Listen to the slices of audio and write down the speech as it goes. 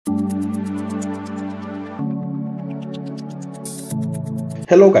Hello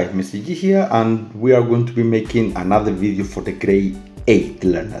guys, Mr. G here, and we are going to be making another video for the grade 8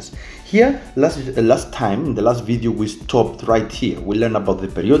 learners. Here, last time, in the last video, we stopped right here. We learned about the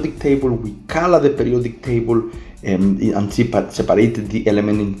periodic table, we color the periodic table and separated the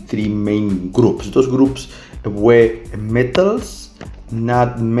element in three main groups. Those groups were metals,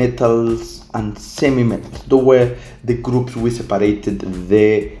 not metals, and semi-metals. Those were the groups we separated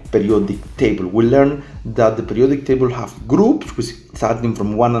the periodic table. We learned that the periodic table have groups which starting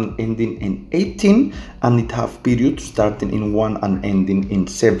from 1 and ending in 18, and it have periods starting in 1 and ending in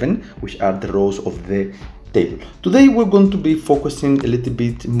 7, which are the rows of the table. Today we're going to be focusing a little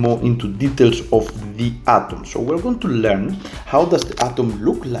bit more into details of the atom. So we're going to learn how does the atom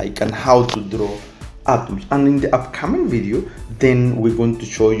look like and how to draw atoms. And in the upcoming video, then we're going to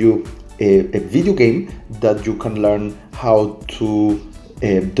show you a video game that you can learn how to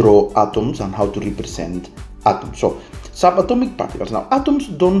draw atoms and how to represent atoms. So subatomic particles. Now atoms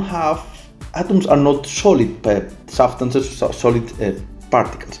are not solid substances, solid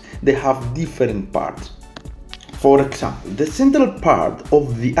particles. They have different parts. For example, the central part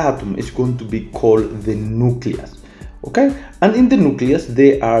of the atom is going to be called the nucleus. Okay, and in the nucleus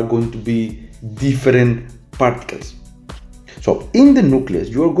there are going to be different particles. So in the nucleus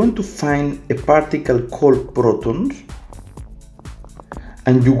you are going to find a particle called protons,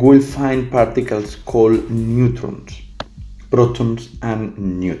 and you will find particles called neutrons. Protons and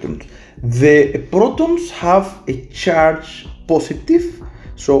neutrons. The protons have a charge positive,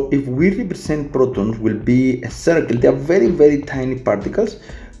 so if we represent protons will be a circle. They are very, very tiny particles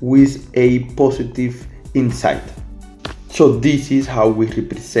with a positive inside. So this is how we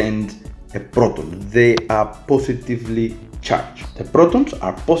represent a proton. They are positively charged. The protons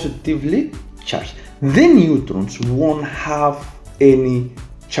are positively charged. The neutrons won't have any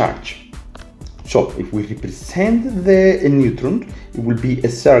charge. So if we represent the neutron, it will be a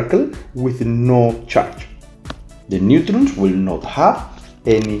circle with no charge. The neutrons will not have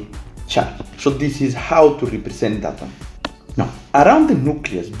any charge. So this is how to represent that one. Now, around the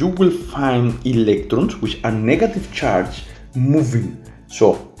nucleus, you will find electrons, which are negative charge, moving.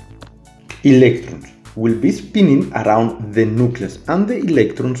 So electrons will be spinning around the nucleus, and the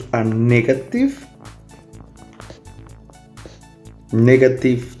electrons are negative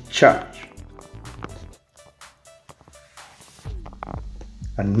charge.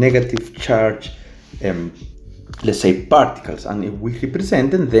 A negative charge, let's say particles, and if we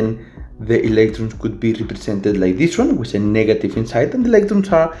represent them, then the electrons could be represented like this one with a negative inside, and the electrons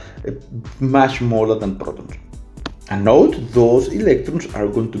are much smaller than protons. And note, those electrons are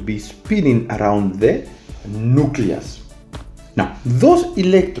going to be spinning around the nucleus. Now, those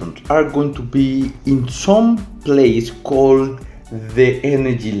electrons are going to be in some place called the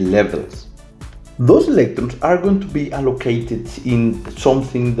energy levels. Those electrons are going to be allocated in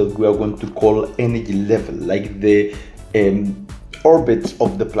something that we are going to call energy level, like the orbits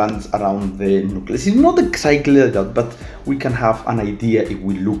of the planets around the nucleus. It's not exactly like that, but we can have an idea if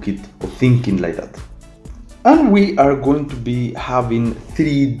we look it or thinking like that. And we are going to be having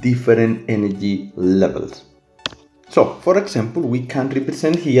three different energy levels. So, for example, we can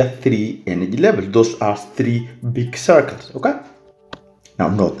represent here three energy levels. Those are three big circles, okay? Now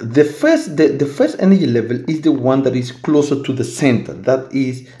note, the first energy level is the one that is closer to the center. That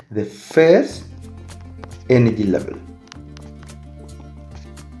is the first energy level.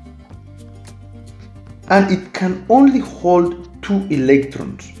 And it can only hold 2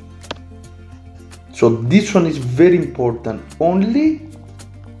 electrons. So this one is very important, only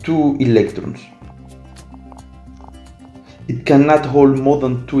 2 electrons. It cannot hold more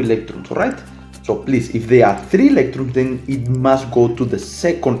than 2 electrons, right? So please, if there are 3 electrons, then it must go to the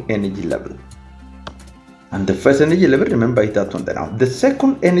second energy level. And the first energy level, remember, is that one there. Now, the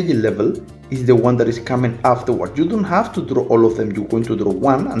second energy level is the one that is coming afterward. You don't have to draw all of them. You're going to draw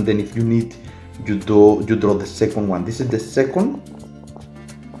one, and then if you need, you draw the second one. This is the second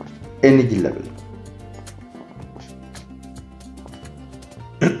energy level.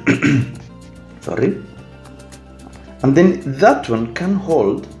 Sorry. And then that one can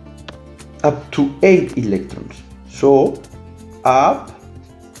hold up to 8 electrons. So up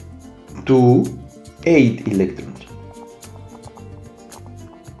to 8 electrons.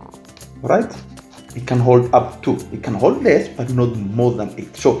 Right? It can hold up to. It can hold less, but not more than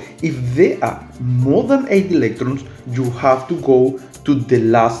 8. So if there are more than 8 electrons, you have to go to the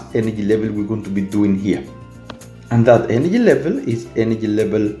last energy level we're going to be doing here. And that energy level is energy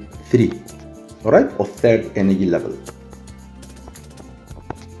level 3. Alright? Or third energy level.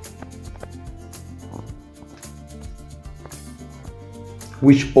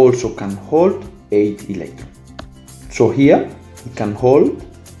 which also can hold 8 electrons. So here it can hold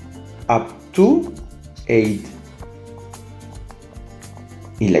up to 8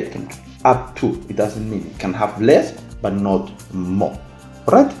 electrons. Up to, it doesn't mean it can have less but not more.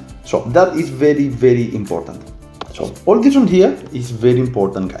 Alright? So that is very, very important. So all this one here is very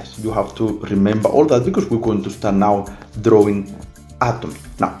important, guys. You have to remember all that because we're going to start now drawing atoms.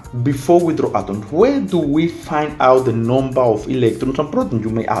 Now, before we draw atoms, where do we find out the number of electrons and protons,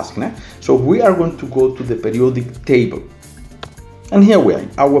 you may ask? Né? So we are going to go to the periodic table. And here we are,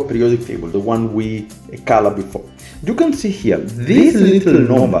 our periodic table, the one we colored before. You can see here, this little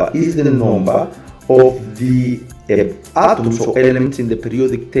number is the number of the atoms or elements in the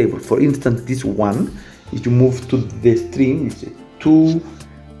periodic table. For instance, this one, if you move to the string, it's 2,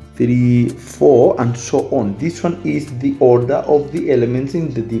 3, 4, and so on. This one is the order of the elements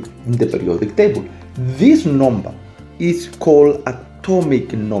in the periodic table. This number is called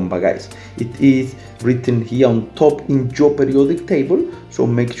atomic number, guys. It is written here on top in your periodic table, so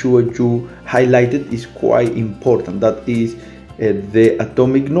make sure you highlight it. It's quite important. That is the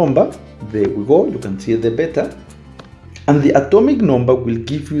atomic number. There we go, you can see the beta, and the atomic number will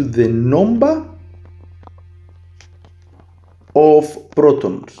give you the number of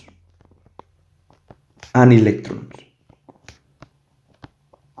protons and electrons.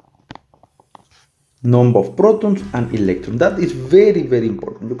 Number of protons and electrons. That is very, very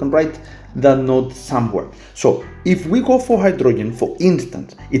important. You can write that note somewhere. So if we go for hydrogen, for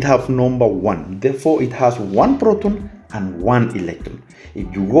instance, it has number 1, therefore it has 1 proton and 1 electron.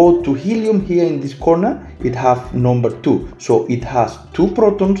 If you go to helium here in this corner, it has number 2, so it has 2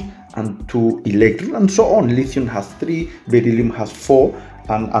 protons and 2 electrons, and so on. Lithium has 3, beryllium has 4,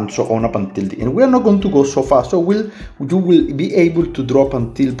 and so on up until the end. We are not going to go so far, so you will be able to draw up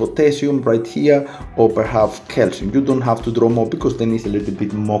until potassium right here, or perhaps calcium. You don't have to draw more because then it's a little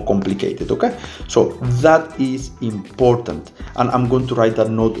bit more complicated. Okay, so that is important, and I'm going to write that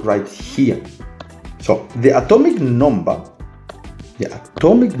note right here. So the atomic number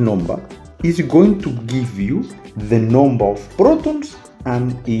is going to give you the number of protons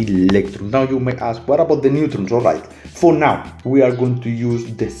and electrons. Now you may ask, what about the neutrons? All right, for now we are going to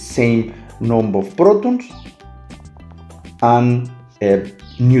use the same number of protons and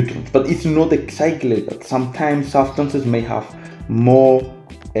neutrons, but it's not exactly like that. Sometimes substances may have more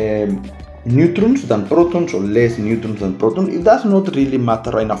neutrons than protons or less neutrons than protons. It does not really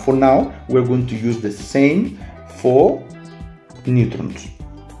matter right now. For now we're going to use the same for neutrons.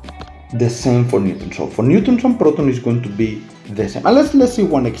 The same for neutrons. So for neutrons and protons is going to be the same. And let's see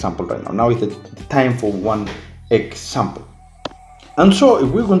one example right now. Now is the time for one example. And so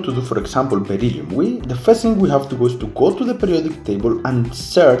if we're going to do, for example, beryllium, the first thing we have to do is to go to the periodic table and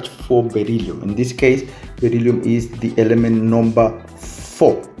search for beryllium. In this case, beryllium is the element number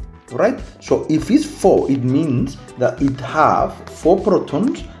 4, right? So if it's 4, it means that it has 4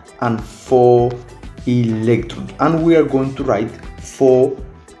 protons and 4 electrons, and we are going to write 4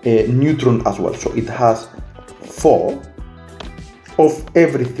 neutrons as well. So it has 4 of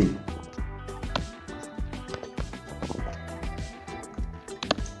everything.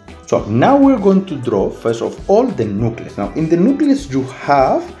 So now we're going to draw first of all the nucleus. Now in the nucleus you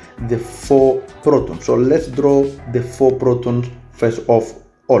have the 4 protons. So let's draw the 4 protons first of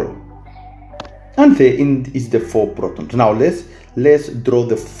all. And there is the 4 protons. Now let's draw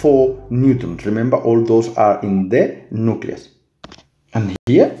the 4 neutrons. Remember, all those are in the nucleus. And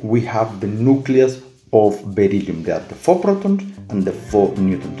here we have the nucleus of beryllium. There are the 4 protons and the 4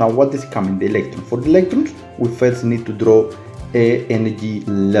 neutrons. Now what is coming? The electron. For the electrons, we first need to draw a energy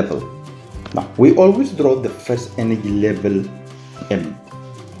level. Now we always draw the first energy level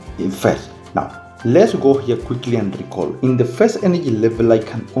first. Now let's go here quickly and recall. In the first energy level I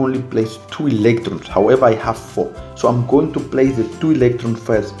can only place 2 electrons. However, I have 4, so I'm going to place the 2 electrons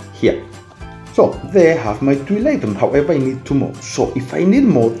first here. So there I have my 2 electrons. However, I need 2 more. So if I need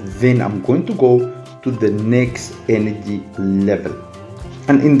more, then I'm going to go to the next energy level.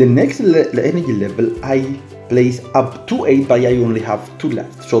 And in the next energy level, I place up to 8, but I only have 2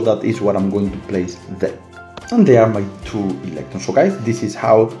 left. So that is what I'm going to place there. And there are my 2 electrons. So guys, this is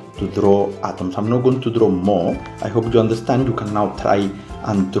how to draw atoms. I'm not going to draw more. I hope you understand. You can now try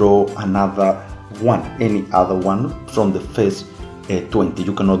and draw another one, any other one from the first 20.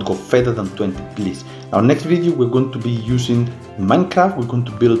 You cannot go further than 20, please. Now next video we're going to be using Minecraft. We're going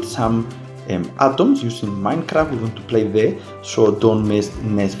to build some atoms using Minecraft. We're going to play there, so don't miss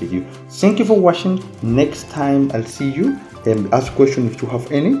next video. Thank you for watching. Next time I'll see you, and ask questions if you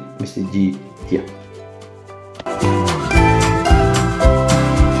have any. Mr. G here.